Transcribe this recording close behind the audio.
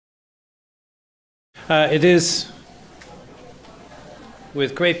It is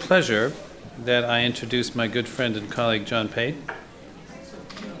with great pleasure that I introduce my good friend and colleague, John Piette,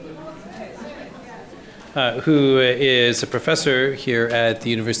 who is a professor here at the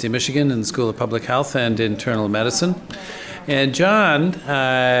University of Michigan in the School of Public Health and Internal Medicine. And John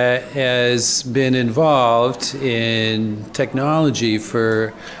has been involved in technology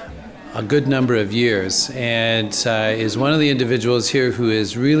for a good number of years and is one of the individuals here who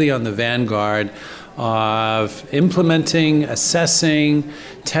is really on the vanguard of implementing, assessing,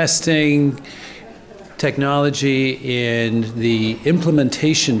 testing technology in the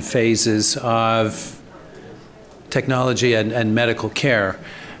implementation phases of technology and medical care.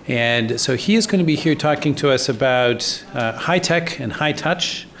 And so he is going to be here talking to us about high-tech and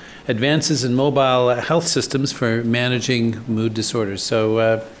high-touch advances in mobile health systems for managing mood disorders.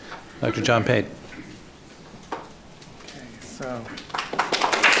 So, Dr. John Piette. Okay, so.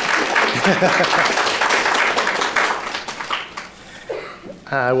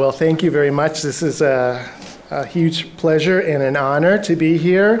 Well, thank you very much. This is a huge pleasure and an honor to be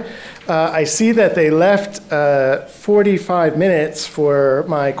here. I see that they left 45 minutes for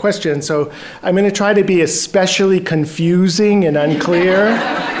my question, so I'm going to try to be especially confusing and unclear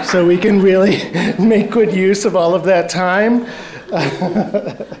so we can really make good use of all of that time.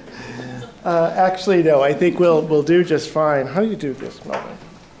 Actually, no, I think we'll do just fine. How do you do this, Melvin?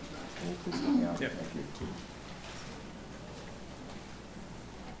 Yeah.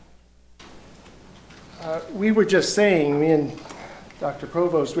 We were just saying, me and Dr.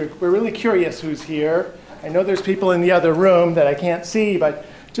 Provost, we're really curious who's here. I know there's people in the other room that I can't see, but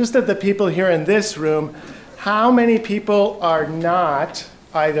just of the people here in this room, how many people are not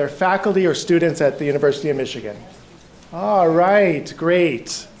either faculty or students at the University of Michigan? All right,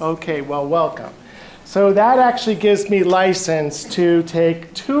 great. Okay, well, welcome. So that actually gives me license to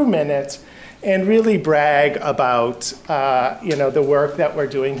take 2 minutes and really brag about the work that we're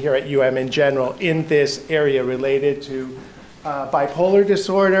doing here at UM in general in this area related to bipolar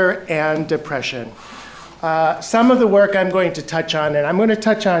disorder and depression. Some of the work I'm going to touch on, and I'm going to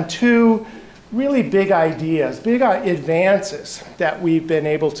touch on 2 really big ideas, big advances that we've been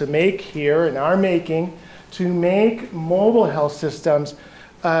able to make here and are making to make mobile health systems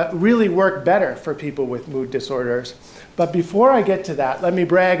really work better for people with mood disorders. But before I get to that, let me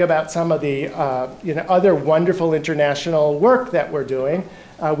brag about some of the other wonderful international work that we're doing.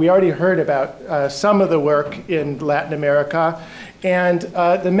 We already heard about some of the work in Latin America. And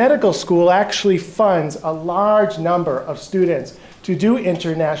the medical school actually funds a large number of students to do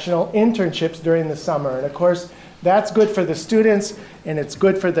international internships during the summer. And of course, that's good for the students, and it's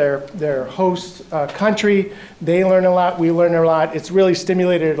good for their host country. They learn a lot, we learn a lot. It's really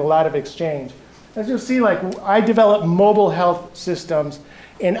stimulated a lot of exchange. As you'll see, I develop mobile health systems,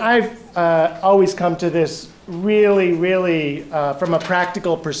 and I've always come to this really, from a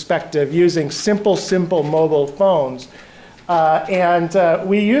practical perspective, using simple mobile phones.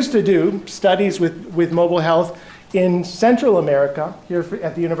 We used to do studies with mobile health in Central America, here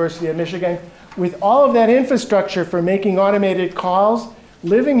at the University of Michigan, with all of that infrastructure for making automated calls,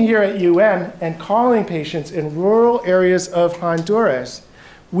 living here at UM and calling patients in rural areas of Honduras.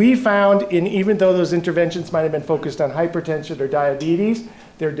 We found, even though those interventions might have been focused on hypertension or diabetes,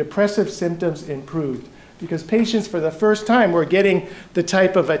 their depressive symptoms improved because patients for the first time were getting the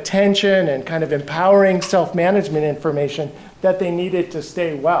type of attention and kind of empowering self-management information that they needed to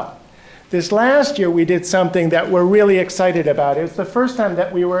stay well. This last year, we did something that we're really excited about. It was the first time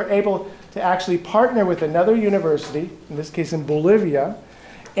that we were able to actually partner with another university, in this case in Bolivia,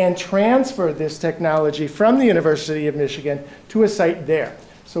 and transfer this technology from the University of Michigan to a site there.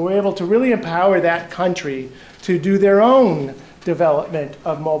 So we're able to really empower that country to do their own development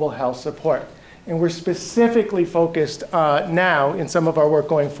of mobile health support. And we're specifically focused now in some of our work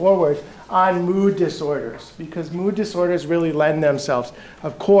going forward on mood disorders, because mood disorders really lend themselves,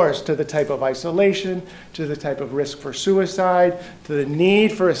 of course, to the type of isolation, to the type of risk for suicide, to the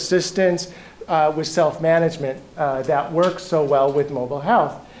need for assistance with self-management that works so well with mobile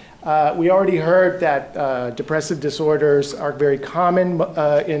health. We already heard that depressive disorders are very common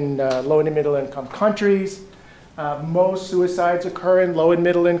in low and middle income countries. Most suicides occur in low and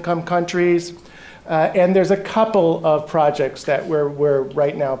middle income countries. And there's a couple of projects that we're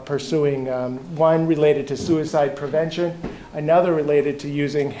right now pursuing. One related to suicide prevention, another related to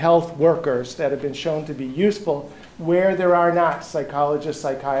using health workers that have been shown to be useful where there are not psychologists,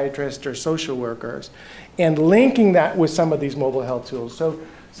 psychiatrists, or social workers, and linking that with some of these mobile health tools.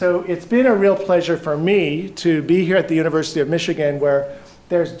 So it's been a real pleasure for me to be here at the University of Michigan, where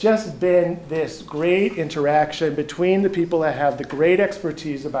there's just been this great interaction between the people that have the great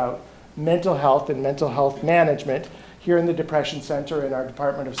expertise about mental health and mental health management here in the Depression Center in our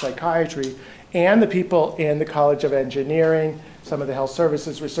Department of Psychiatry, and the people in the College of Engineering, some of the health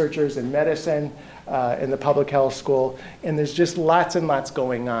services researchers in medicine, in the public health school, and there's just lots and lots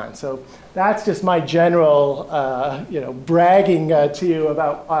going on. So that's just my general, bragging to you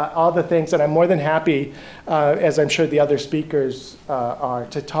about all the things, and I'm more than happy, as I'm sure the other speakers are,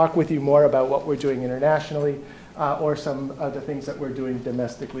 to talk with you more about what we're doing internationally, or some of the things that we're doing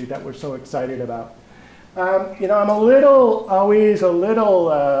domestically that we're so excited about. I'm always a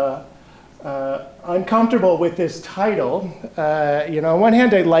little uncomfortable with this title. On one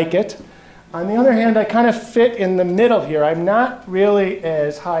hand, I like it. On the other hand, I kind of fit in the middle here. I'm not really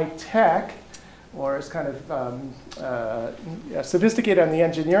as high-tech or as kind of sophisticated on the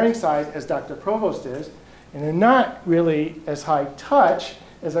engineering side as Dr. Provost is, and I'm not really as high-touch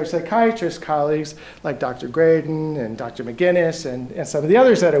as our psychiatrist colleagues like Dr. Graydon and Dr. McGinnis and some of the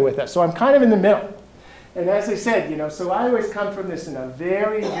others that are with us. So I'm kind of in the middle. And as I said, so I always come from this in a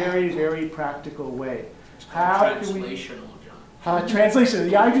very, very, very practical way. How can we... Translational. Translation.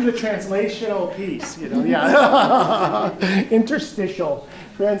 Yeah, I do the translational piece. Yeah, interstitial,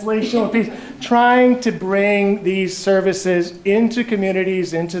 translational piece. Trying to bring these services into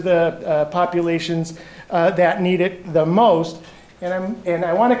communities, into the populations that need it the most. And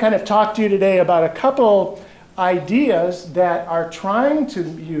I want to kind of talk to you today about a couple ideas that are trying to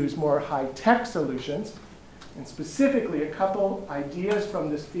use more high-tech solutions, and specifically a couple ideas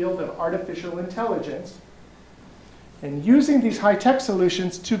from this field of artificial intelligence, and using these high-tech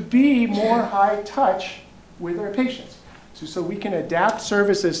solutions to be more high-touch with our patients. So we can adapt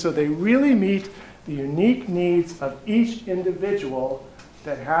services so they really meet the unique needs of each individual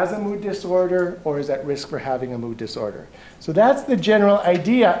that has a mood disorder or is at risk for having a mood disorder. So that's the general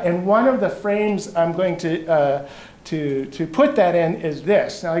idea, and one of the frames I'm going to put that in is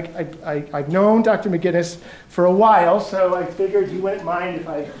this. Now, I've known Dr. McGinnis for a while, so I figured he wouldn't mind if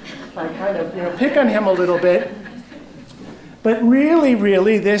I kind of pick on him a little bit. But really,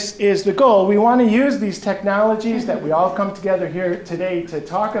 really, this is the goal. We want to use these technologies that we all come together here today to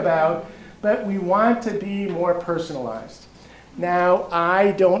talk about, but we want to be more personalized. Now,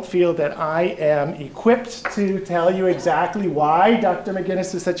 I don't feel that I am equipped to tell you exactly why Dr.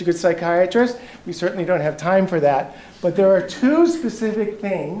 McGinnis is such a good psychiatrist. We certainly don't have time for that. But there are two specific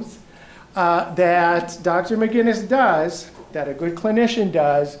things that Dr. McGinnis does, that a good clinician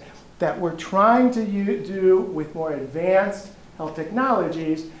does, that we're trying to do with more advanced health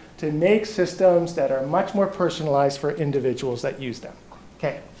technologies to make systems that are much more personalized for individuals that use them.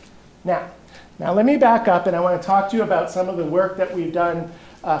 Okay, now let me back up, and I want to talk to you about some of the work that we've done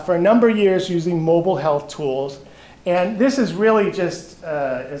for a number of years using mobile health tools. And this is really just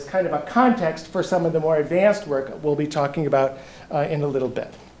as kind of a context for some of the more advanced work we'll be talking about in a little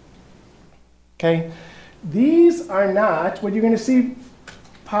bit. Okay, these are not what you're going to see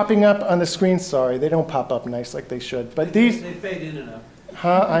popping up on the screen. Sorry, they don't pop up nice like they should. But these... They fade in and out.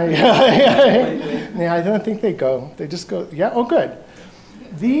 Huh? Yeah, I don't think they go. They just go, yeah, oh good.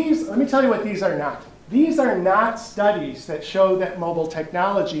 These, let me tell you what these are not. These are not studies that show that mobile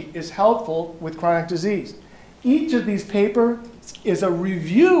technology is helpful with chronic disease. Each of these papers is a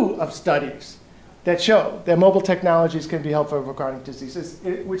review of studies that show that mobile technologies can be helpful for chronic diseases,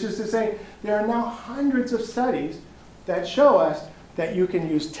 which is to say there are now hundreds of studies that show us that you can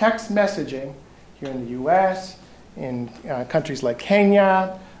use text messaging here in the US, in countries like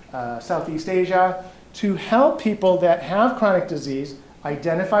Kenya, Southeast Asia, to help people that have chronic disease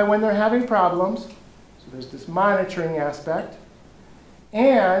identify when they're having problems, so there's this monitoring aspect,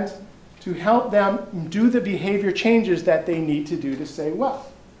 and to help them do the behavior changes that they need to do to stay well.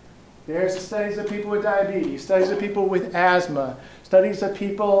 There's studies of people with diabetes, studies of people with asthma, studies of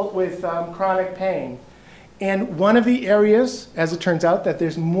people with chronic pain. And one of the areas, as it turns out, that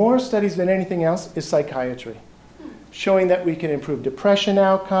there's more studies than anything else is psychiatry, showing that we can improve depression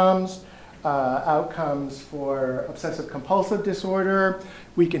outcomes, outcomes for obsessive compulsive disorder.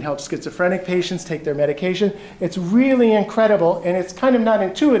 We can help schizophrenic patients take their medication. It's really incredible, and it's kind of not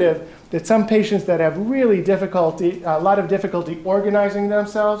intuitive that some patients that have really difficulty, a lot of difficulty organizing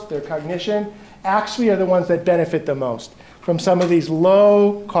themselves, their cognition, actually are the ones that benefit the most from some of these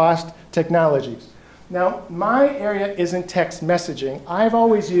low-cost technologies. Now, my area isn't text messaging. I've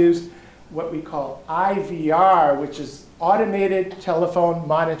always used what we call IVR, which is automated telephone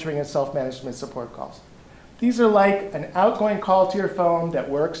monitoring and self-management support calls. These are like an outgoing call to your phone that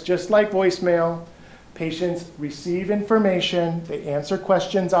works just like voicemail. Patients receive information, they answer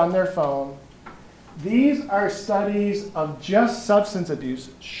questions on their phone. These are studies of just substance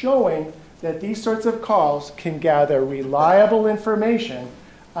abuse showing that these sorts of calls can gather reliable information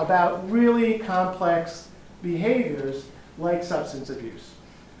about really complex behaviors like substance abuse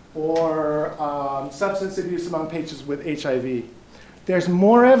or substance abuse among patients with HIV. There's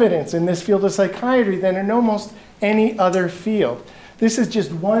more evidence in this field of psychiatry than in almost any other field. This is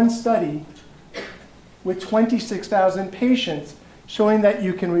just one study with 26,000 patients showing that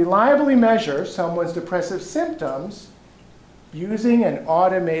you can reliably measure someone's depressive symptoms using an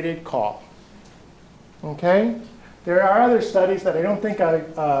automated call. Okay? There are other studies that I don't think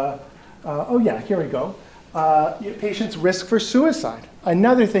oh yeah, here we go. Patients' risk for suicide.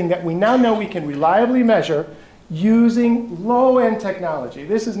 Another thing that we now know we can reliably measure using low-end technology.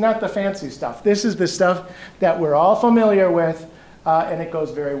 This is not the fancy stuff. This is the stuff that we're all familiar with, and it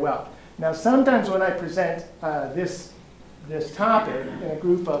goes very well. Now, sometimes when I present this topic in a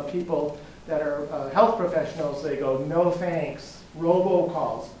group of people that are health professionals, they go, no thanks,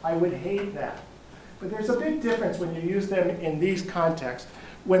 robocalls. I would hate that. But there's a big difference when you use them in these contexts.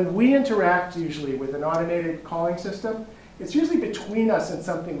 When we interact usually with an automated calling system, it's usually between us and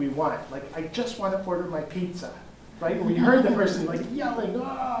something we want. Like, I just want to order my pizza, right? And we heard the person like yelling,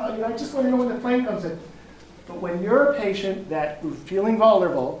 oh, you know, I just want to know when the plane comes in. But when you're a patient that is feeling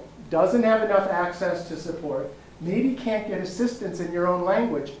vulnerable, doesn't have enough access to support, maybe can't get assistance in your own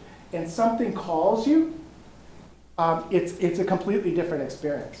language, and something calls you, it's a completely different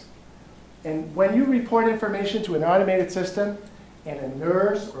experience. And when you report information to an automated system, and a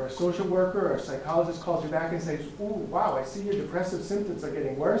nurse or a social worker or a psychologist calls you back and says, oh, wow, I see your depressive symptoms are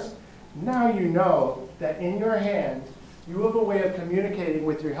getting worse, now you know that in your hand, you have a way of communicating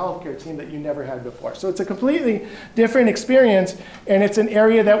with your healthcare team that you never had before. So it's a completely different experience, and it's an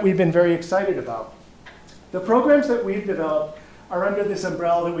area that we've been very excited about. The programs that we've developed are under this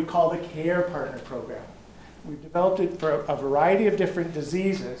umbrella that we call the Care Partner Program. We've developed it for a variety of different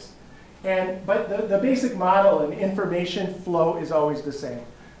diseases. But the basic model and information flow is always the same.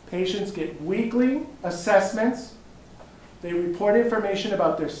 Patients get weekly assessments. They report information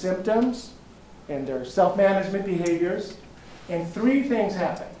about their symptoms and their self-management behaviors. And three things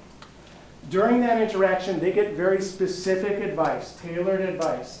happen. During that interaction, they get very specific advice, tailored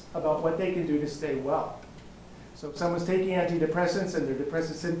advice about what they can do to stay well. So if someone's taking antidepressants and their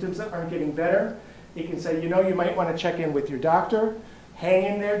depressive symptoms aren't getting better, it can say, you know, you might want to check in with your doctor. Hang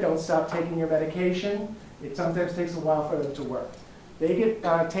in there, don't stop taking your medication. It sometimes takes a while for them to work. They get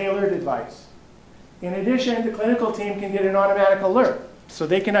tailored advice. In addition, the clinical team can get an automatic alert, so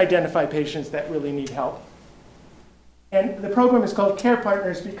they can identify patients that really need help. And the program is called Care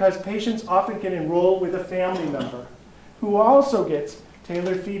Partners because patients often get enrolled with a family member who also gets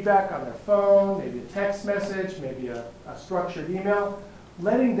tailored feedback on their phone, maybe a text message, maybe a structured email,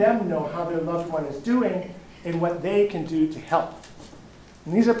 letting them know how their loved one is doing and what they can do to help.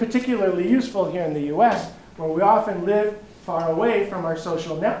 And these are particularly useful here in the US, where we often live far away from our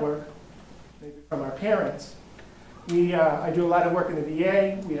social network, maybe from our parents. I do a lot of work in the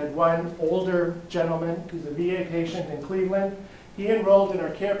VA. We had one older gentleman who's a VA patient in Cleveland. He enrolled in our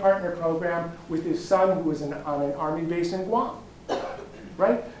Care Partner program with his son who was on an Army base in Guam.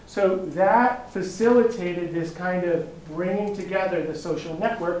 Right? So that facilitated this kind of bringing together the social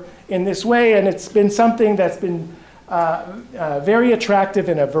network in this way, and it's been something that's been very attractive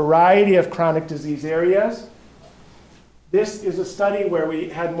in a variety of chronic disease areas. This is a study where we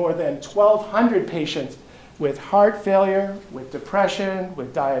had more than 1,200 patients with heart failure, with depression,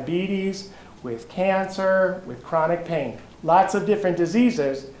 with diabetes, with cancer, with chronic pain. Lots of different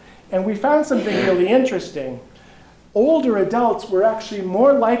diseases. And we found something really interesting. Older adults were actually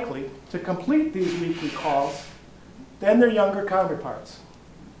more likely to complete these weekly calls than their younger counterparts.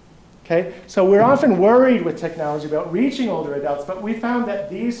 Okay? So we're often worried with technology about reaching older adults, but we found that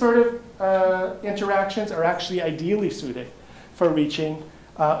these sort of interactions are actually ideally suited for reaching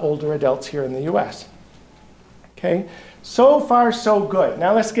older adults here in the US. Okay? So far, so good.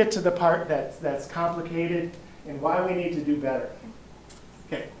 Now let's get to the part that's complicated and why we need to do better.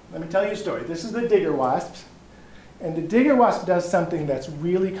 Okay, let me tell you a story. This is the digger wasps, and the digger wasp does something that's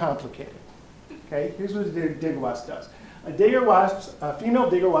really complicated. Okay? Here's what the digger wasp does. A female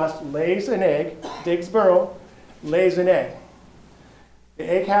digger wasp lays an egg, digs burrow, lays an egg.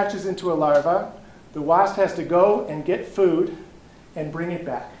 The egg hatches into a larva. The wasp has to go and get food and bring it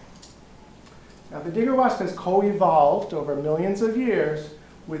back. Now the digger wasp has co-evolved over millions of years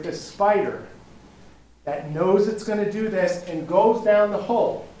with a spider that knows it's going to do this and goes down the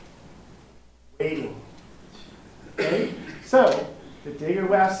hole, waiting. Okay? So the digger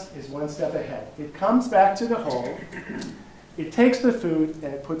wasp is one step ahead. It comes back to the hole, it takes the food,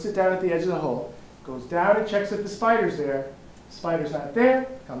 and it puts it down at the edge of the hole, goes down and checks if the spider's there. The spider's not there,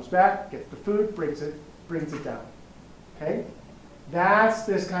 comes back, gets the food, brings it down. Okay? That's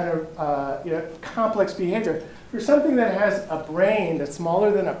this kind of complex behavior. For something that has a brain that's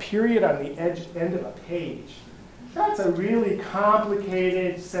smaller than a period on the end of a page, that's a really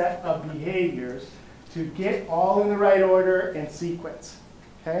complicated set of behaviors to get all in the right order and sequence.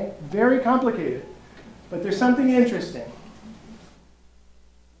 Okay? Very complicated. But there's something interesting.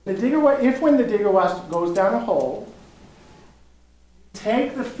 When the digger wasp goes down a hole,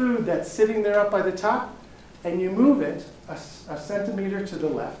 take the food that's sitting there up by the top and you move it a centimeter to the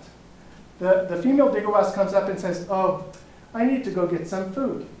left. The female digger wasp comes up and says, oh, I need to go get some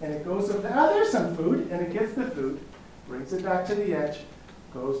food. And it goes over there, oh, there's some food, and it gets the food, brings it back to the edge,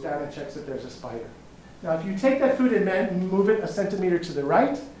 goes down and checks if there's a spider. Now, if you take that food and move it a centimeter to the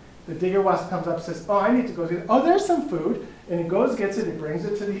right, the digger wasp comes up and says, oh, I need to go get it. Oh, there's some food. And it goes, gets it, it brings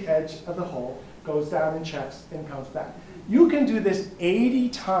it to the edge of the hole, goes down and checks, and comes back. You can do this 80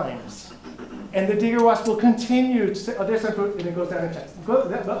 times. And the digger wasp will continue to say, oh, there's some food, and it goes down and checks.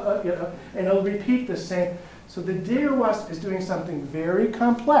 And it'll repeat the same. So the digger wasp is doing something very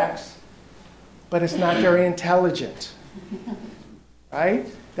complex, but it's not very intelligent. Right?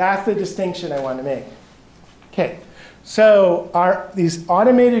 That's the distinction I want to make. Okay. So these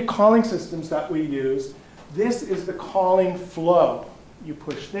automated calling systems that we use, this is the calling flow. You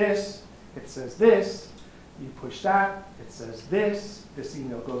push this, it says this. You push that, it says this. This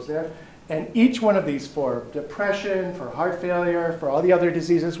email goes there. And each one of these, for depression, for heart failure, for all the other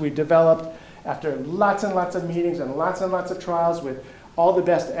diseases we developed after lots and lots of meetings and lots of trials with all the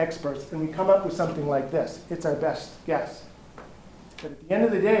best experts, and we come up with something like this. It's our best guess. But at the end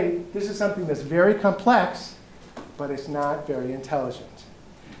of the day, this is something that's very complex, but it's not very intelligent.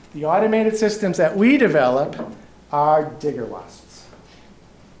 The automated systems that we develop are digger wasps.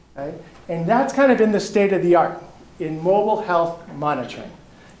 Okay? And that's kind of in the state of the art in mobile health monitoring.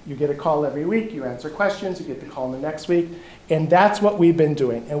 You get a call every week, you answer questions, you get the call the next week, and that's what we've been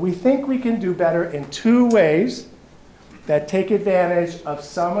doing. And we think we can do better in two ways that take advantage of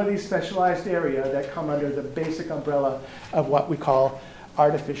some of these specialized areas that come under the basic umbrella of what we call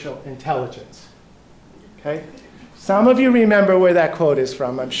artificial intelligence. Okay? Some of you remember where that quote is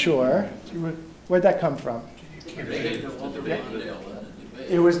from, I'm sure. Where'd that come from?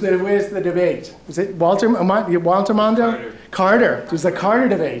 It was the debate. Was it Walter Mondo? Carter. It was the Carter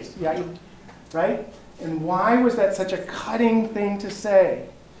debate. Yeah, right? And why was that such a cutting thing to say?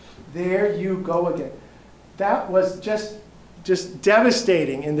 There you go again. That was just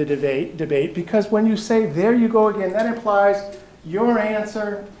devastating in the debate because when you say there you go again, that implies your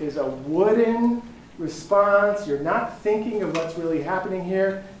answer is a wooden response. You're not thinking of what's really happening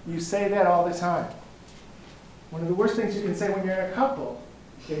here. You say that all the time. One of the worst things you can say when you're in a couple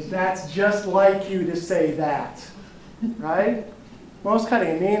is that's just like you to say that, right? Most cutting,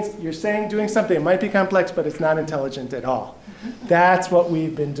 it means you're doing something, it might be complex, but it's not intelligent at all. That's what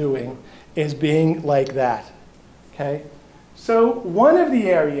we've been doing, is being like that, okay? So one of the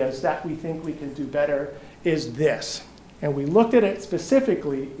areas that we think we can do better is this. And we looked at it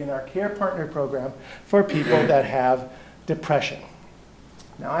specifically in our Care Partner program for people that have depression.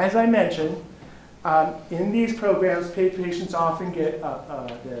 Now, as I mentioned, in these programs, patients often get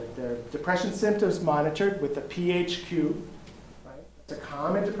their depression symptoms monitored with the PHQ. Right? It's a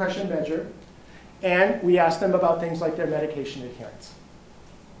common depression measure. And we ask them about things like their medication adherence.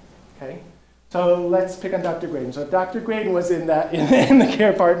 Okay? So let's pick on Dr. Graydon. So Dr. Graydon was in the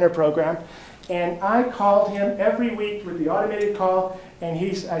Care Partner program. And I called him every week with the automated call. And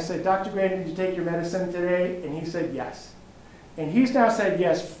I said, Dr. Graydon, did you take your medicine today? And he said, yes. And he's now said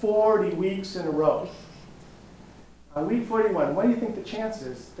yes 40 weeks in a row. On week 41, what do you think the chance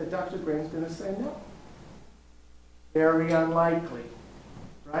is that Dr. Graydon's going to say no? Very unlikely,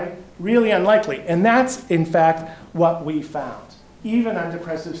 right? Really unlikely. And that's, in fact, what we found, even on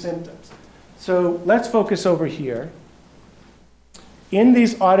depressive symptoms. So let's focus over here. In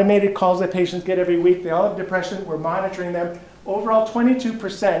these automated calls that patients get every week, they all have depression. We're monitoring them. Overall,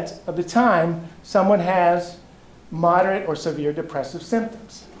 22% of the time, someone has moderate or severe depressive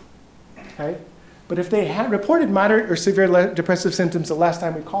symptoms. Okay? But if they had reported moderate or severe depressive symptoms the last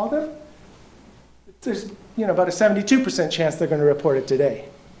time we called them, there's about a 72% chance they're going to report it today.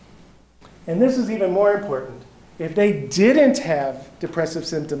 And this is even more important. If they didn't have depressive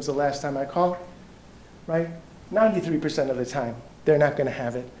symptoms the last time I called, right, 93% of the time, they're not going to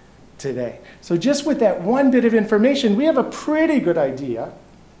have it today. So just with that one bit of information, we have a pretty good idea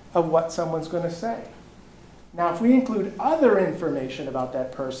of what someone's going to say. Now, if we include other information about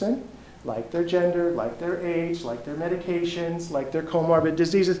that person, like their gender, like their age, like their medications, like their comorbid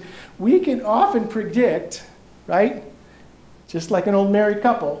diseases, we can often predict, right? Just like an old married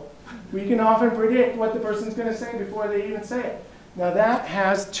couple, we can often predict what the person's going to say before they even say it. Now that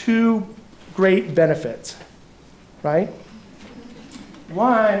has two great benefits, right?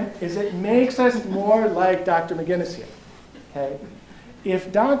 One is it makes us more like Dr. McGinnis here, okay?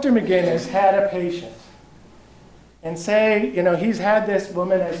 If Dr. McGinnis had a patient, and say, he's had this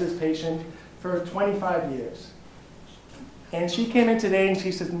woman as his patient for 25 years, and she came in today and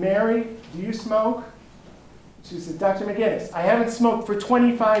she says, Mary, do you smoke? She said, Dr. McGinnis, I haven't smoked for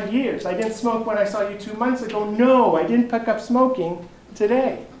 25 years. I didn't smoke when I saw you 2 months ago. No, I didn't pick up smoking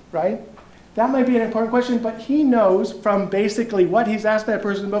today, right? That might be an important question, but he knows from basically what he's asked that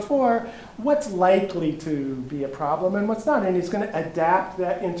person before, what's likely to be a problem and what's not, and he's going to adapt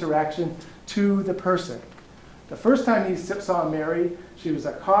that interaction to the person. The first time he saw Mary, she was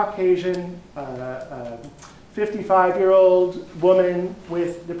a Caucasian, 55-year-old woman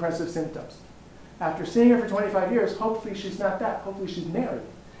with depressive symptoms. After seeing her for 25 years, hopefully she's not that. Hopefully she's married.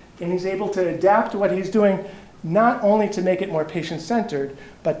 And he's able to adapt to what he's doing, not only to make it more patient-centered,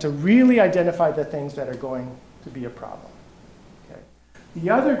 but to really identify the things that are going to be a problem. Okay. The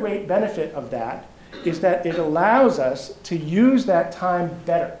other great benefit of that is that it allows us to use that time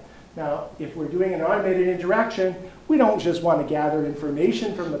better. Now, if we're doing an automated interaction, we don't just want to gather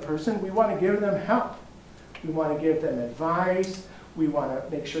information from the person. We want to give them help. We want to give them advice. We want to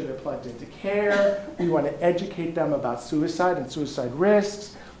make sure they're plugged into care. We want to educate them about suicide and suicide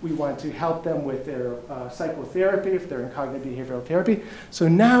risks. We want to help them with their psychotherapy if they're in cognitive behavioral therapy. So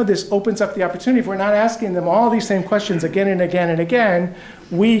now this opens up the opportunity. If we're not asking them all these same questions again and again and again,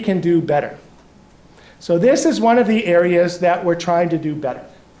 we can do better. So this is one of the areas that we're trying to do better.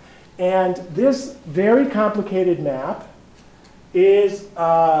 And this very complicated map is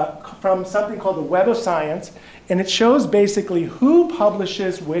from something called the Web of Science, and it shows basically who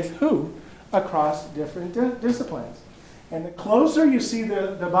publishes with who across different disciplines. And the closer you see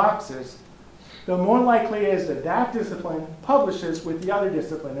the boxes, the more likely it is that that discipline publishes with the other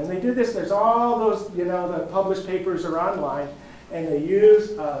discipline. And they do this, there's all those, the published papers are online, and they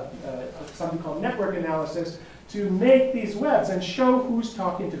use something called network analysis to make these webs and show who's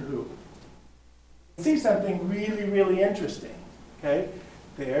talking to who. See something really, really interesting, okay?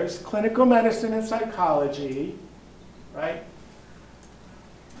 There's clinical medicine and psychology, right?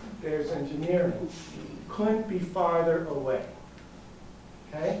 There's engineering. Couldn't be farther away,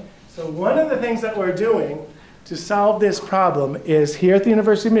 okay? So one of the things that we're doing to solve this problem is here at the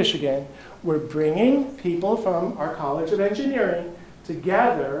University of Michigan, we're bringing people from our College of Engineering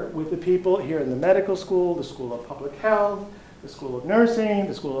together with the people here in the medical school, the School of Public Health, the School of Nursing,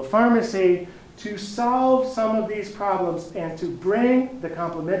 the School of Pharmacy, to solve some of these problems and to bring the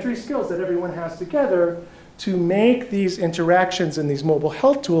complementary skills that everyone has together to make these interactions and these mobile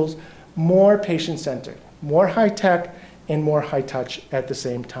health tools more patient-centered, more high-tech, and more high-touch at the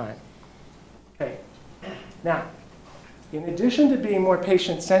same time. Okay. Now, in addition to being more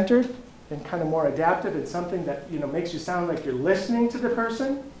patient-centered and kind of more adaptive and something that makes you sound like you're listening to the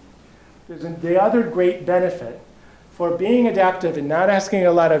person, there's the other great benefit for being adaptive and not asking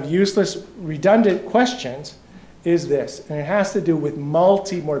a lot of useless, redundant questions is this, and it has to do with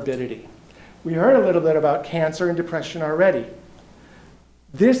multi-morbidity. We heard a little bit about cancer and depression already.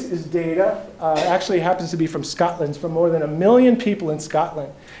 This is data, actually happens to be from Scotland, from more than 1 million people in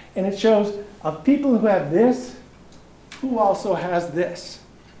Scotland. And it shows of people who have this, who also has this.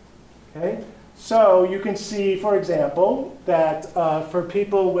 Okay? So you can see, for example, that for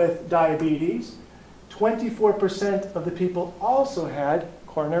people with diabetes, 24% of the people also had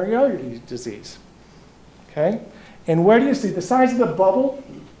coronary artery disease. Okay? And where do you see? The size of the bubble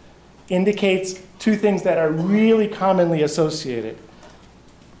indicates two things that are really commonly associated.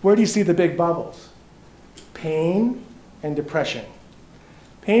 Where do you see the big bubbles? Pain and depression.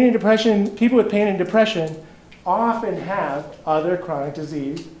 Pain and depression, people with pain and depression often have other chronic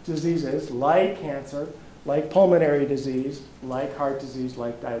diseases like cancer, like pulmonary disease, like heart disease,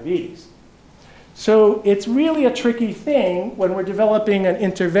 like diabetes. So it's really a tricky thing when we're developing an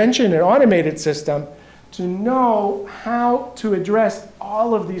intervention, an automated system, to know how to address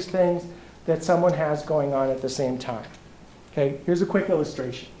all of these things that someone has going on at the same time. Okay, here's a quick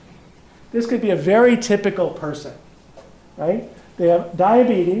illustration. This could be a very typical person, right? They have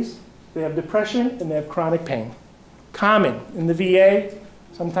diabetes, they have depression, and they have chronic pain. Common in the VA.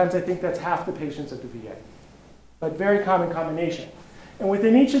 Sometimes I think that's half the patients at the VA. But very common combination. And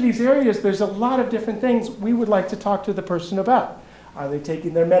within each of these areas, there's a lot of different things we would like to talk to the person about. Are they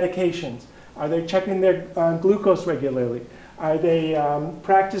taking their medications? Are they checking their glucose regularly? Are they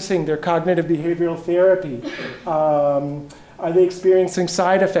practicing their cognitive behavioral therapy? Are they experiencing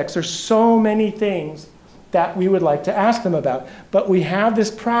side effects? There's so many things that we would like to ask them about. But we have this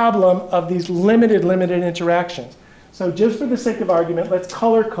problem of these limited interactions. So just for the sake of argument, let's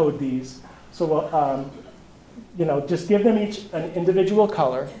color code these. So just give them each an individual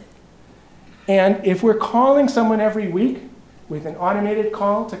color. And if we're calling someone every week with an automated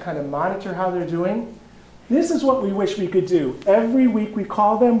call to kind of monitor how they're doing, this is what we wish we could do. Every week we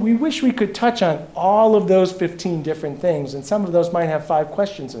call them, we wish we could touch on all of those 15 different things, and some of those might have 5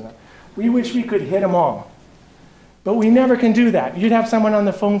 questions in them. We wish we could hit them all. But we never can do that. You'd have someone on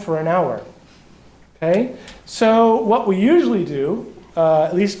the phone for an hour. Okay? So what we usually do,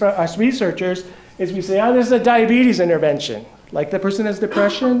 at least for us researchers, is we say, oh, this is a diabetes intervention. Like the person has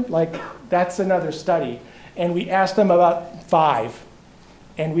depression, like that's another study. And we ask them about 5.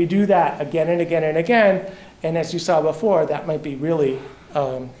 And we do that again and again and again. And as you saw before, that might be really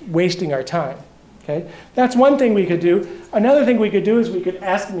wasting our time. Okay? That's one thing we could do. Another thing we could do is we could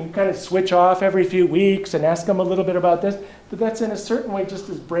ask them, you kind of switch off every few weeks and ask them a little bit about this. But that's in a certain way just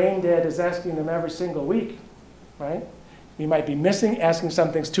as brain dead as asking them every single week. Right? We might be asking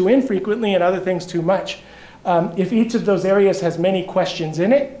some things too infrequently and other things too much. If each of those areas has many questions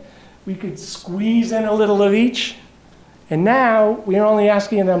in it, we could squeeze in a little of each. And now we're only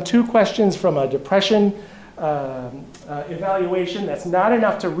asking them 2 questions from a depression evaluation. That's not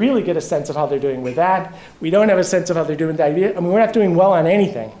enough to really get a sense of how they're doing with that. We don't have a sense of how they're doing with diabetes. I mean, we're not doing well on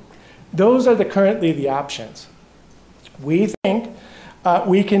anything. Those are currently the options. We think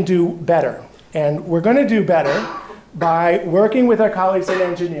we can do better. And we're going to do better by working with our colleagues in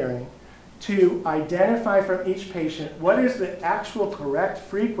engineering to identify from each patient what is the actual correct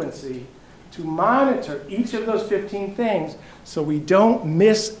frequency to monitor each of those 15 things so we don't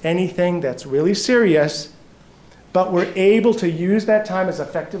miss anything that's really serious, but we're able to use that time as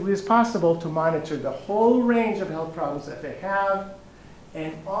effectively as possible to monitor the whole range of health problems that they have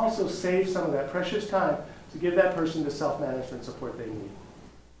and also save some of that precious time to give that person the self-management support they need.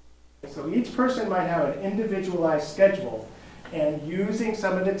 So each person might have an individualized schedule, and using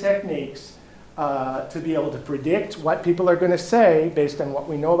some of the techniques to be able to predict what people are going to say based on what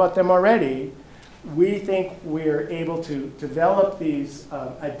we know about them already, we think we're able to develop these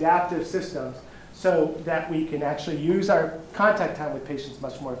adaptive systems so that we can actually use our contact time with patients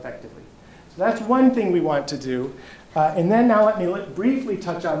much more effectively. So that's one thing we want to do. And then now let me briefly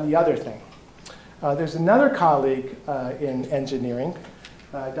touch on the other thing. There's another colleague in engineering,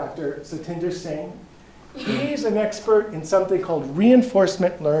 Dr. Satinder Singh. He's an expert in something called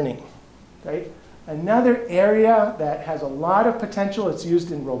reinforcement learning. Right? Another area that has a lot of potential. It's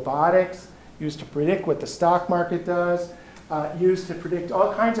used in robotics, used to predict what the stock market does, used to predict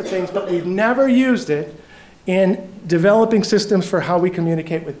all kinds of things, but we've never used it in developing systems for how we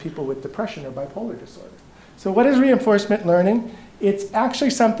communicate with people with depression or bipolar disorder. So what is reinforcement learning? It's actually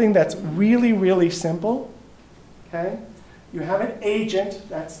something that's really, really simple. Okay? You have an agent,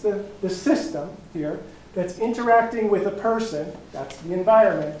 that's the system here, that's interacting with a person, that's the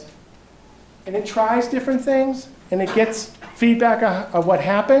environment, and it tries different things, and it gets feedback of what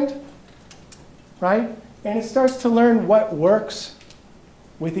happened, right? And it starts to learn what works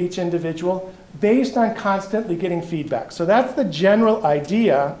with each individual based on constantly getting feedback. So that's the general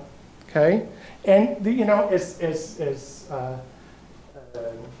idea, okay? And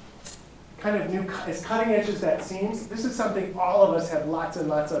kind of new, as cutting edge as that seems, this is something all of us have lots and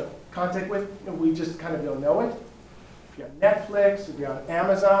lots of contact with, and we just kind of don't know it. If you're on Netflix, if you're on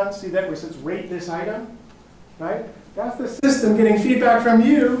Amazon, see that where it says rate this item, right? That's the system getting feedback from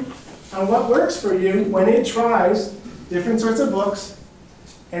you on what works for you when it tries different sorts of books,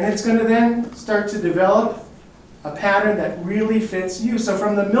 and it's going to then start to develop a pattern that really fits you. So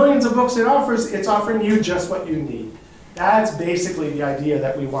from the millions of books it offers, it's offering you just what you need. That's basically the idea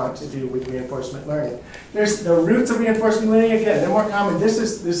that we want to do with reinforcement learning. There's the roots of reinforcement learning, again, they're more common. This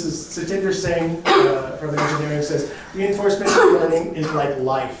is Satinder Singh from engineering says, reinforcement learning is like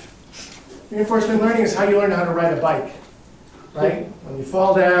life. Reinforcement learning is how you learn how to ride a bike, right? When you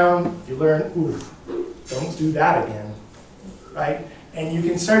fall down, you learn, oof, don't do that again, right? And you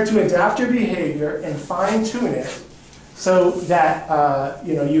can start to adapt your behavior and fine-tune it so that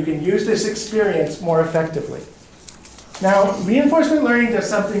you can use this experience more effectively. Now, reinforcement learning does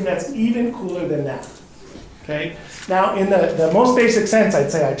something that's even cooler than that. Okay? Now, in the most basic sense, I'd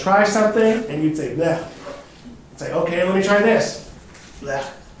say I try something, and you'd say, bleh. I'd say, okay, let me try this. Bleh.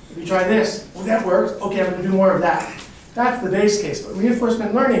 Let me try this. Well, that works. Okay, I'm going to do more of that. That's the base case. But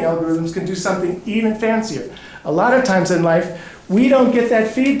reinforcement learning algorithms can do something even fancier. A lot of times in life, we don't get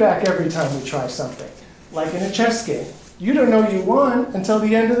that feedback every time we try something. Like in a chess game. You don't know you won until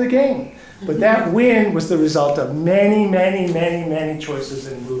the end of the game. But that win was the result of many, many, many, many choices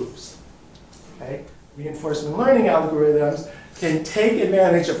and moves. Okay? Reinforcement learning algorithms can take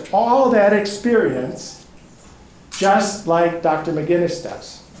advantage of all that experience, just like Dr. McGinnis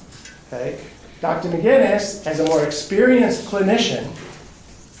does. Okay? Dr. McGinnis, as a more experienced clinician,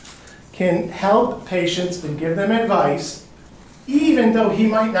 can help patients and give them advice, even though he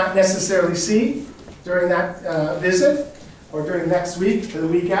might not necessarily see during that visit or during next week or the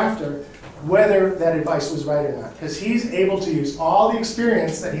week after, whether that advice was right or not. Because he's able to use all the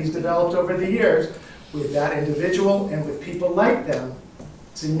experience that he's developed over the years with that individual and with people like them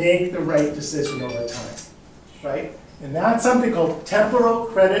to make the right decision over time, right? And that's something called temporal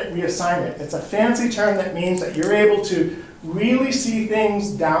credit reassignment. It's a fancy term that means that you're able to really see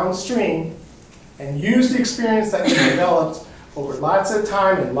things downstream and use the experience that you've developed over lots of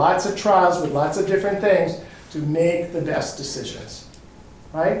time and lots of trials with lots of different things to make the best decisions,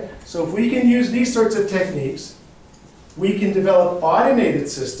 right? So if we can use these sorts of techniques, we can develop automated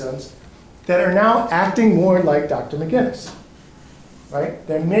systems that are now acting more like Dr. McGinnis, right?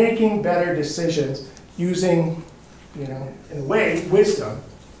 They're making better decisions using, in a way, wisdom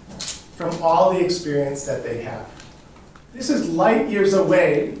from all the experience that they have. This is light years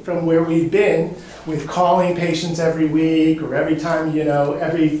away from where we've been with calling patients every week or every time,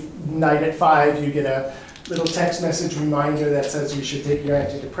 every night at 5 you get a little text message reminder that says you should take your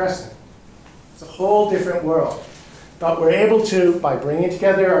antidepressant. It's a whole different world. But we're able to, by bringing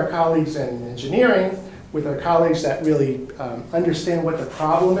together our colleagues in engineering with our colleagues that really understand what the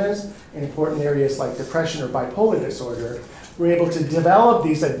problem is in important areas like depression or bipolar disorder, we're able to develop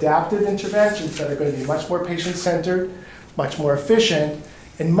these adaptive interventions that are going to be much more patient-centered, much more efficient,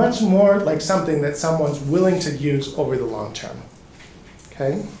 and much more like something that someone's willing to use over the long term.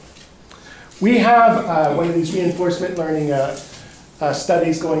 Okay? We have one of these reinforcement learning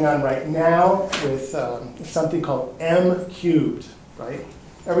studies going on right now with something called M cubed, right?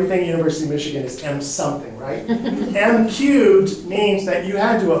 Everything at University of Michigan is M something, right? M cubed means that you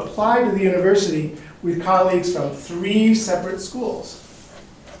had to apply to the university with colleagues from 3 separate schools,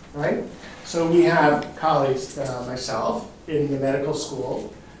 right? So we have colleagues, myself, in the medical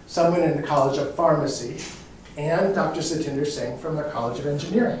school, someone in the College of Pharmacy, and Dr. Satinder Singh from the College of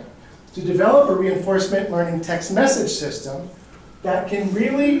Engineering, to develop a reinforcement learning text message system that can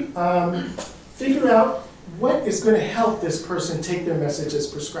really figure out what is going to help this person take their message as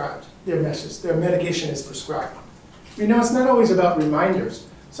prescribed, their medication as prescribed. It's not always about reminders.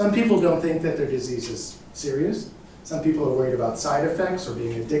 Some people don't think that their disease is serious. Some people are worried about side effects or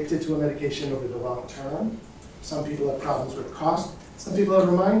being addicted to a medication over the long term. Some people have problems with cost. Some people have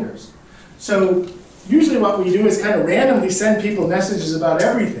reminders. So usually what we do is kind of randomly send people messages about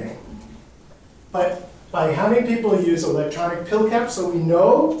everything. But by having people use electronic pill caps so we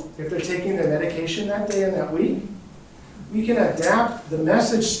know if they're taking their medication that day and that week, we can adapt the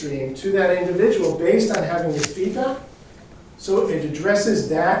message stream to that individual based on having his feedback so it addresses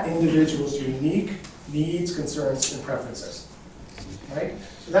that individual's unique needs, concerns, and preferences. Right?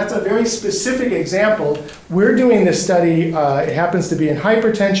 So that's a very specific example. We're doing this study, it happens to be in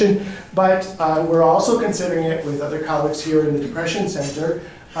hypertension, but we're also considering it with other colleagues here in the Depression Center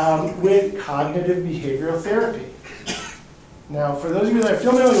with cognitive behavioral therapy. Now, for those of you that are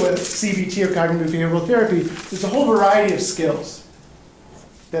familiar with CBT or cognitive behavioral therapy, there's a whole variety of skills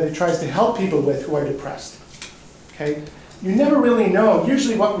that it tries to help people with who are depressed. Okay? You never really know.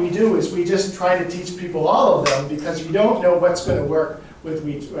 Usually what we do is we just try to teach people all of them because you don't know what's going to work with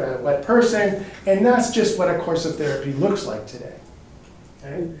what person, and that's just what a course of therapy looks like today.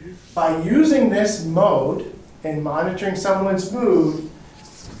 Okay? By using this mode and monitoring someone's mood,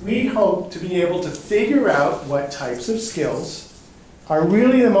 we hope to be able to figure out what types of skills are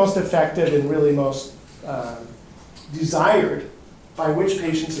really the most effective and really most desired by which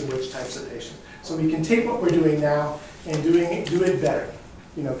patients and which types of patients. So we can take what we're doing now and do it better,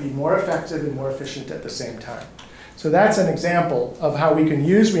 be more effective and more efficient at the same time. So that's an example of how we can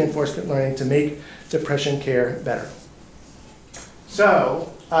use reinforcement learning to make depression care better.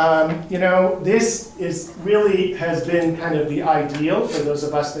 So, this really has been kind of the ideal for those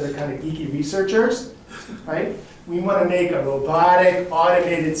of us that are kind of geeky researchers, right? We want to make a robotic,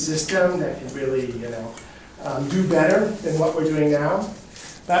 automated system that can really, do better than what we're doing now.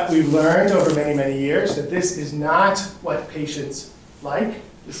 But we've learned over many, many years that this is not what patients like.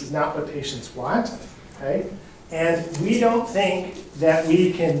 This is not what patients want, okay? And we don't think that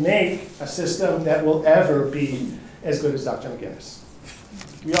we can make a system that will ever be as good as Dr. McGinnis.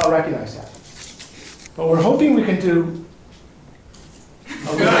 We all recognize that. But we're hoping we can do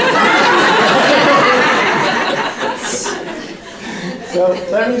So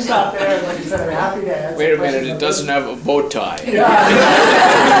let me stop there. Like I said, I'm happy to answer. Wait a minute, it doesn't have a bow tie. Yeah.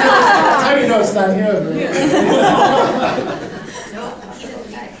 That's how you know it's not him.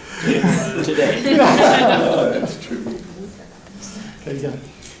 Today. That's true. How you doing?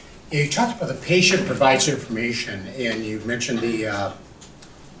 You talked about the patient provides information, and you mentioned the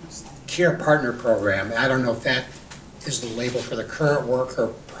care partner program. I don't know if that is the label for the current work or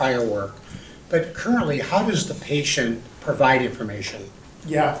prior work, but currently, how does the patient provide information?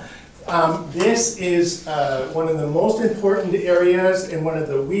 Yeah, this is one of the most important areas and one of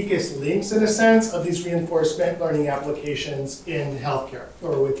the weakest links, in a sense, of these reinforcement learning applications in healthcare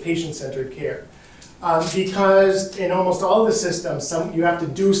or with patient-centered care. Because in almost all the systems, you have to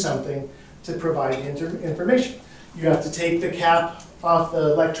do something to provide information. You have to take the cap off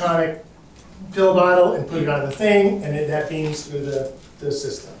the electronic pill bottle and put it on the thing, and that beams through the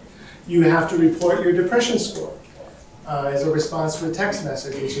system. You have to report your depression score as a response to a text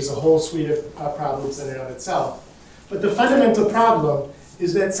message, which is a whole suite of problems in and of itself. But the fundamental problem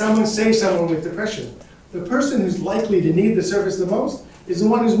is that someone with depression, the person who's likely to need the service the most is the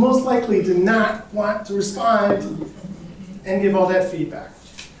one who's most likely to not want to respond and give all that feedback.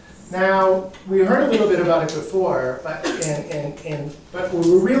 Now, we heard a little bit about it before, but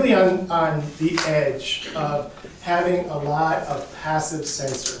we're really on the edge of having a lot of passive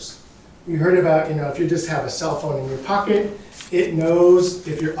sensors. We heard about, if you just have a cell phone in your pocket, it knows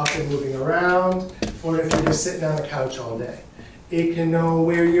if you're up and moving around, or if you're just sitting on the couch all day. It can know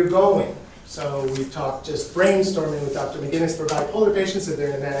where you're going. So we've talked just brainstorming with Dr. McGinnis for bipolar patients. If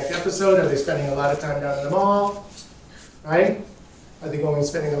they're in a manic episode, are they spending a lot of time down in the mall, right? Are they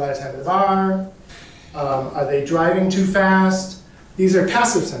spending a lot of time in the bar? Are they driving too fast? These are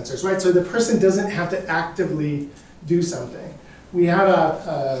passive sensors, right? So the person doesn't have to actively do something. We have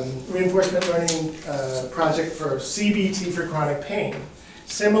a reinforcement learning project for CBT for chronic pain.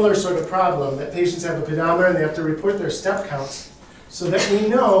 Similar sort of problem that patients have a pedometer and they have to report their step counts so that we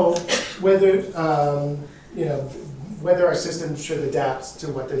know whether, whether our system should adapt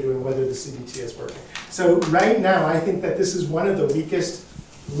to what they're doing, whether the CBT is working. So right now, I think that this is one of the weakest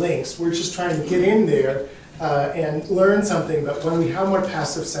links. We're just trying to get in there and learn something, but when we have more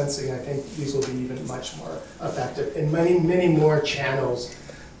passive sensing, I think these will be even much more effective and many, many more channels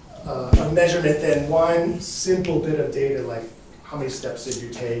of measurement than one simple bit of data like how many steps did you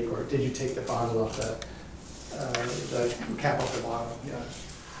take, or did you take the bottle off the cap off the bottle. Yeah.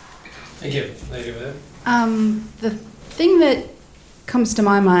 Thank you. Lady with it. The thing that comes to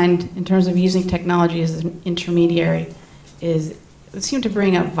my mind in terms of using technology as an intermediary is it seemed to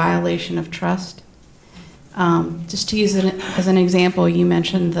bring up violation of trust. Just to use it as an example, you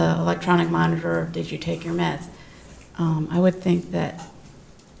mentioned the electronic monitor, did you take your meds? I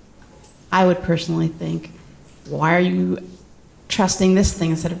would personally think, why are you trusting this thing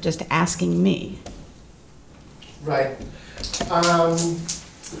instead of just asking me? Right.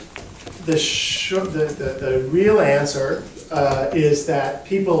 The real answer is that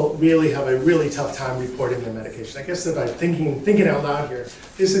people really have a really tough time reporting their medication. I guess if I'm thinking out loud here,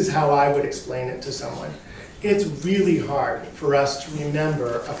 this is how I would explain it to someone. It's really hard for us to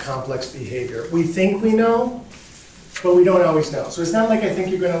remember a complex behavior. We think we know, but we don't always know. So it's not like I think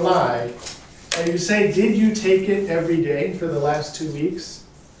you're going to lie. And you say, did you take it every day for the last 2 weeks?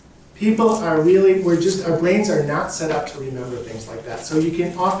 People are really, our brains are not set up to remember things like that. So you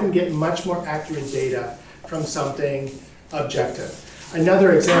can often get much more accurate data from something objective.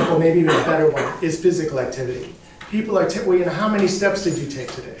 Another example, maybe even a better one, is physical activity. People are, how many steps did you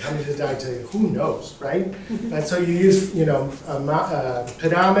take today? How many did I take? Who knows, right? And so you use,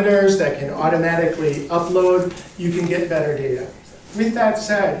 pedometers that can automatically upload. You can get better data. With that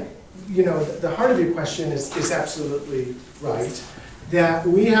said, the heart of your question is absolutely right. That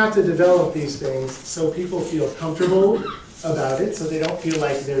we have to develop these things so people feel comfortable about it, so they don't feel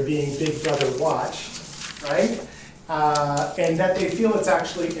like they're being Big Brother watched, right? And that they feel it's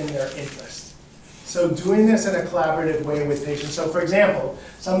actually in their interest. So doing this in a collaborative way with patients. So for example,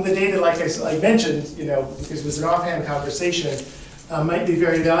 some of the data, like I mentioned, because it was an offhand conversation, might be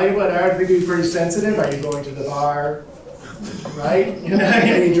very valuable, and I would think it'd be pretty sensitive. Are you going to the bar? Right?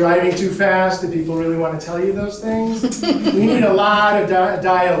 Are you driving too fast? Do people really want to tell you those things? We need a lot of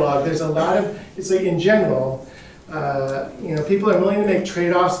dialogue. There's a lot of, it's like in general, people are willing to make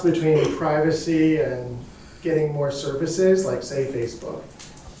trade-offs between privacy and getting more services, like say Facebook.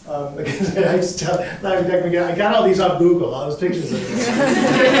 Because I just tell, I got all these off Google, all those pictures of them.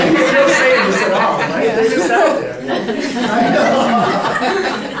 You're not saying this at all, right? They're just out there. I know.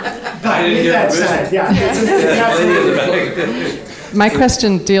 But with that said, yeah, My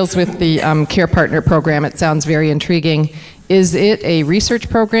question deals with the Care Partner program. It sounds very intriguing. Is it a research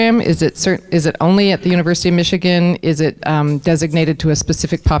program? Is it only at the University of Michigan? Is it designated to a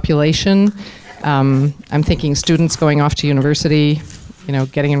specific population? I'm thinking students going off to university,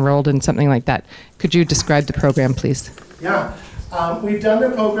 getting enrolled in something like that. Could you describe the program, please? Yeah. We've done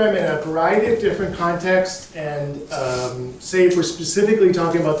the program in a variety of different contexts, and say if we're specifically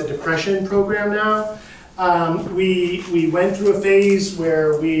talking about the depression program now, we went through a phase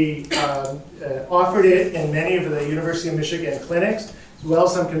where we offered it in many of the University of Michigan clinics, as well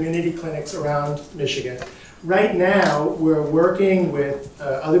as some community clinics around Michigan. Right now, we're working with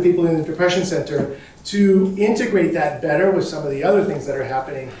other people in the Depression Center to integrate that better with some of the other things that are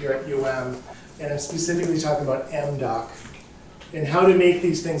happening here at UM, and I'm specifically talking about MDoc and how to make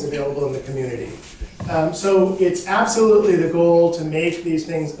these things available in the community. So it's absolutely the goal to make these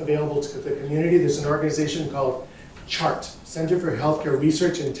things available to the community. There's an organization called CHART, Center for Healthcare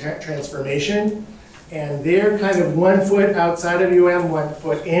Research and Transformation, and they're kind of 1 foot outside of UM, 1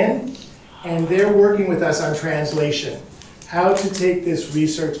 foot in, and they're working with us on translation, how to take this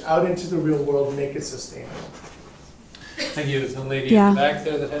research out into the real world and make it sustainable. Thank you. There's a lady in the back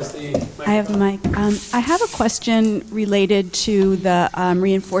there that has the microphone. I have the mic. I have a question related to the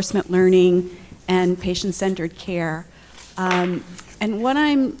reinforcement learning and patient-centered care. And what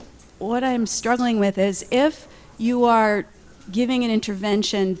I'm struggling with is if you are giving an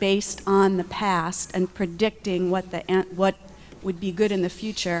intervention based on the past and predicting what would be good in the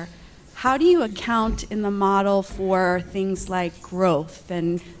future, how do you account in the model for things like growth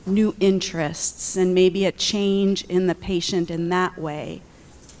and new interests and maybe a change in the patient in that way?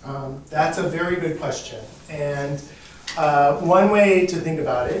 That's a very good question. And one way to think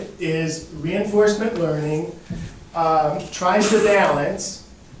about it is reinforcement learning tries to balance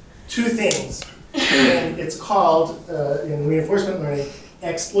two things. And it's called, in reinforcement learning,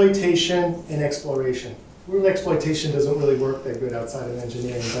 exploitation and exploration. The word exploitation doesn't really work that good outside of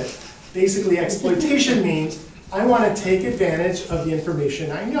engineering, but basically exploitation means I want to take advantage of the information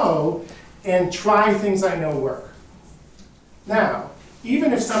I know and try things I know work. Now,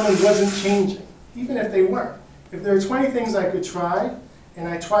 even if someone wasn't changing, even if they weren't, if there are 20 things I could try, and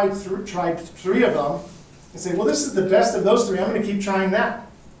I tried 3 of them, and say, well, this is the best of those 3, I'm going to keep trying that.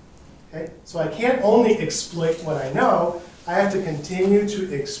 Okay? So I can't only exploit what I know, I have to continue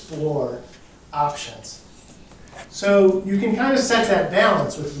to explore options. So you can kind of set that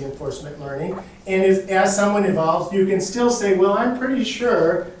balance with reinforcement learning, and as someone evolves, you can still say, well, I'm pretty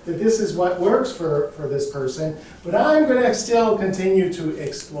sure that this is what works for this person, but I'm going to still continue to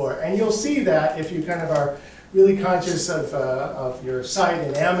explore. And you'll see that if you kind of are really conscious of your site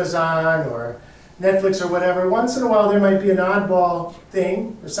in Amazon or Netflix or whatever. Once in a while, there might be an oddball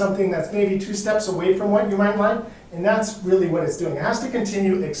thing or something that's maybe 2 steps away from what you might like, and that's really what it's doing. It has to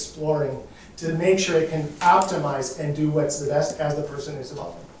continue exploring to make sure it can optimize and do what's the best as the person is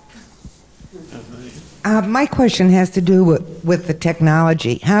evolving. My question has to do with the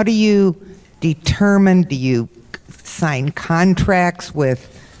technology. How do you determine, do you sign contracts with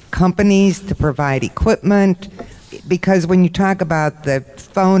companies to provide equipment? Because when you talk about the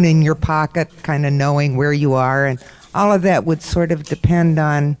phone in your pocket, kind of knowing where you are, and all of that would sort of depend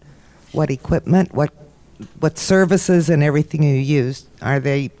on what equipment, what services and everything you use. Are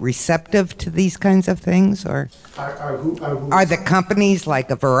they receptive to these kinds of things, or are the companies like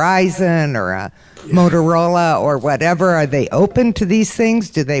a Verizon or a Motorola or whatever, are they open to these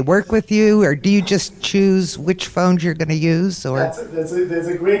things? Do they work with you, or do you just choose which phones you're going to use? Or that's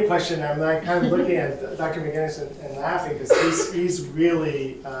a great question. I'm like kind of looking at Dr. McGinnis and laughing because he's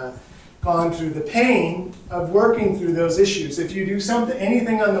really gone through the pain of working through those issues. If you do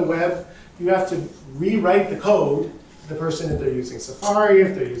anything on the web, you have to rewrite the code, the person, if they're using Safari,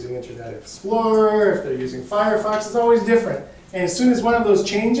 if they're using Internet Explorer, if they're using Firefox, it's always different. And as soon as one of those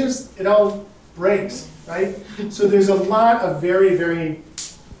changes, it all breaks, right? So there's a lot of very, very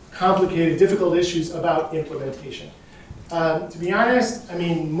complicated, difficult issues about implementation. To be honest, I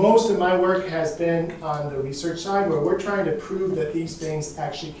mean, most of my work has been on the research side where we're trying to prove that these things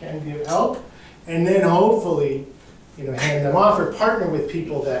actually can be of help, and then hopefully, hand them off or partner with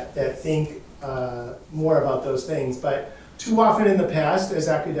people that think more about those things. But too often in the past, as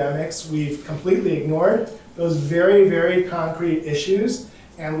academics, we've completely ignored those very, very concrete issues,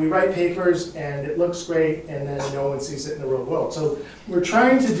 and we write papers and it looks great, and then no one sees it in the real world. So we're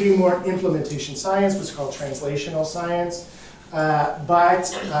trying to do more implementation science, what's called translational science,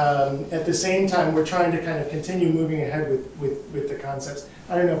 but at the same time, we're trying to kind of continue moving ahead with the concepts.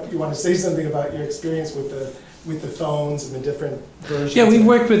 I don't know if you want to say something about your experience with the phones and the different versions. Yeah, we've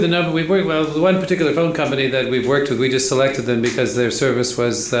worked with a number. The one particular phone company that we've worked with, we just selected them because their service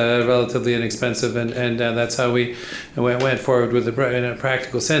was relatively inexpensive, and that's how we went forward with in a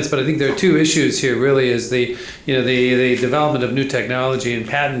practical sense. But I think there are 2 issues here. Really, is the development of new technology and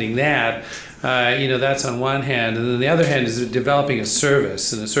patenting that. That's on one hand, and then the other hand is developing a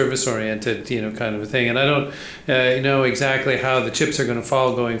service and a service-oriented, kind of a thing. And I don't know exactly how the chips are going to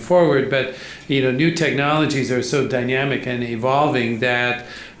fall going forward, but new technologies are so dynamic and evolving that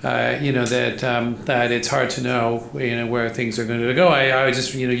that it's hard to know where things are going to go. I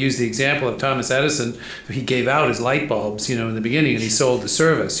just use the example of Thomas Edison. He gave out his light bulbs in the beginning, and he sold the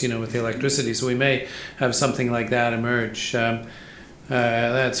service with the electricity. So we may have something like that emerge. So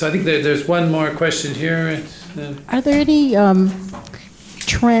I think there's one more question here. Are there any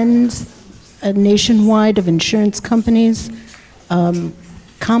trends nationwide of insurance companies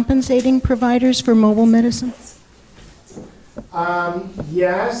compensating providers for mobile medicine?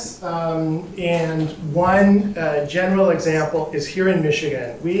 Yes, and one general example is here in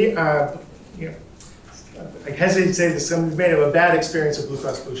Michigan. We are, I hesitate to say this, we may have a bad experience with Blue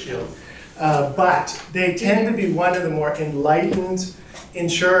Cross Blue Shield, but they tend to be one of the more enlightened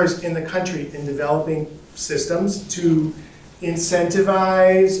insurers in the country in developing systems to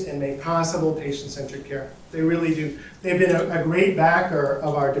incentivize and make possible patient-centered care. They really do. They've been a great backer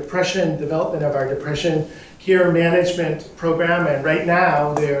of our development of our depression care management program, and right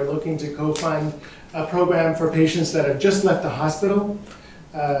now they're looking to co-fund a program for patients that have just left the hospital.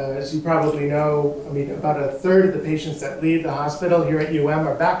 As you probably know, about a third of the patients that leave the hospital here at UM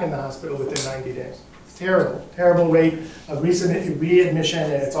are back in the hospital within 90 days. It's terrible, terrible rate of readmission,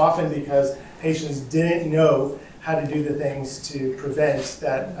 and it's often because patients didn't know how to do the things to prevent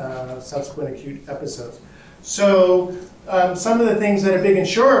that subsequent acute episodes. So some of the things that a big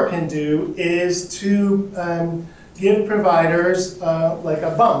insurer can do is to give providers like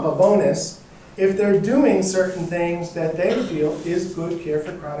a bump, a bonus, if they're doing certain things that they feel is good care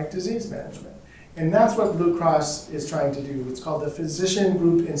for chronic disease management. And that's what Blue Cross is trying to do. It's called the Physician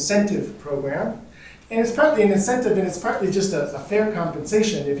Group Incentive Program. And it's partly an incentive, and it's partly just a fair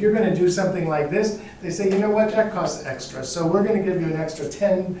compensation. If you're going to do something like this, they say, you know what, that costs extra. So we're going to give you an extra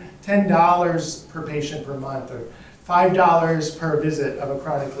 $10 per patient per month, or $5 per visit of a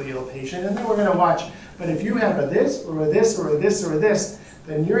chronically ill patient, and then we're going to watch. But if you have a this, or a this, or a this, or a this,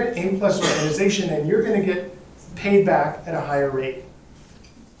 then you're an A+ organization, and you're going to get paid back at a higher rate,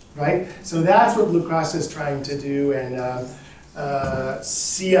 right? So that's what Blue Cross is trying to do, and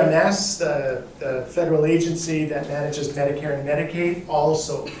CMS, the federal agency that manages Medicare and Medicaid,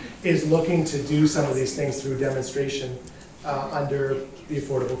 also is looking to do some of these things through demonstration under the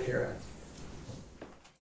Affordable Care Act.